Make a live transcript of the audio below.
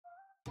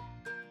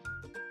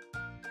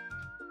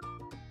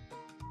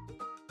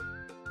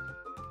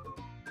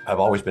I've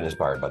always been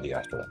inspired by the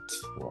astronauts,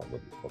 the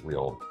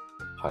real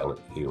pilot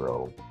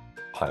hero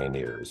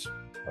pioneers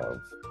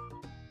of,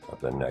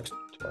 of the next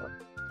uh,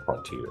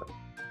 frontier.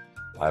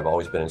 I've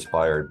always been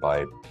inspired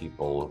by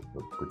people,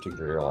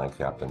 particularly airline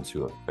captains,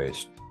 who have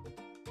faced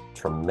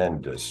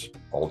tremendous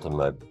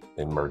ultimate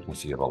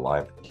emergency of a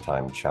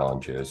lifetime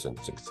challenges and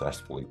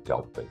successfully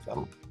dealt with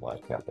them,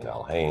 like Captain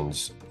Al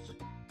Haynes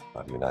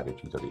of United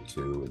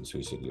 232 in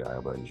Sioux City,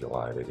 Iowa in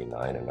July of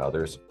 '89, and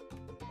others.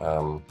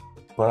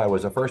 When I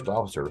was a first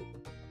officer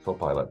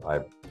co-pilot, I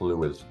flew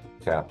with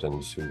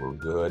captains who were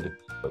good,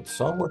 but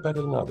some were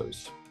better than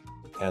others.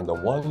 And the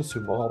ones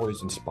who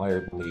always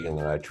inspired me and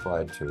that I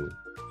tried to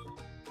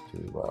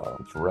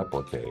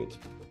replicate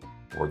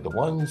were the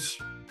ones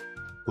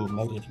who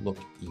made it look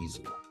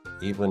easy,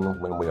 even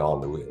when we all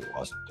knew it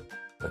wasn't.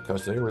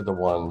 Because they were the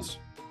ones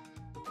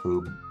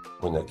who,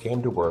 when they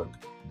came to work,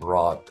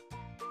 brought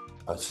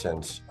a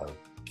sense of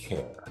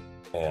care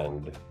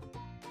and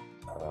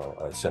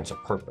a sense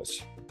of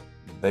purpose.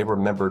 They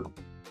remembered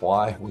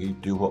why we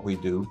do what we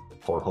do,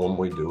 for whom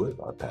we do it,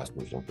 our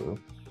passengers and crew,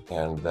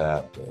 and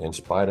that in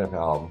spite of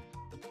how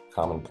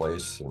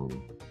commonplace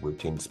and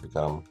routine it's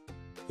become,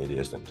 it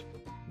isn't.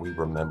 We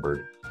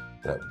remembered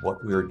that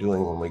what we are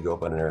doing when we go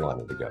up on an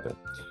airliner together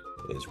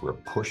is we're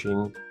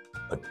pushing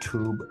a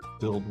tube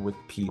filled with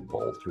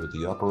people through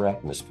the upper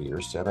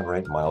atmosphere, 7 or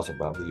 8 miles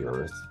above the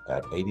Earth,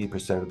 at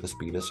 80% of the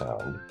speed of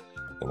sound,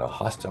 in a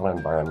hostile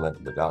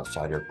environment with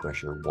outside air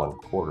pressure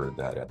 1/4 of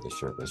that at the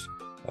surface,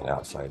 and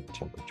outside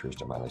temperatures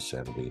to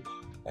 -70,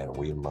 and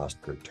we must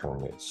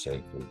return it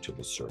safely to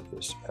the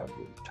surface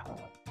every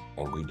time.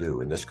 And we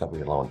do. In this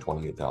country alone,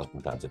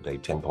 28,000 times a day,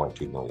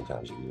 10.2 million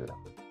times a year.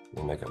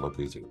 We make it look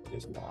easy.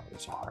 It's not.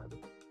 It's hard.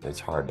 It's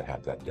hard to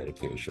have that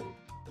dedication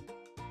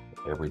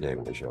every day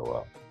when you show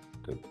up,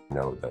 to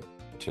know that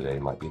today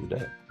might be the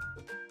day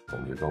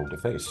when you're going to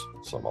face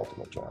some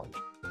ultimate challenge,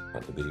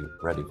 and to be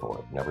ready for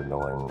it, never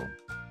knowing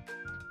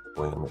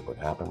when it would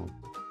happen,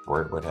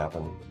 where it would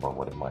happen, or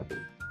what it might be.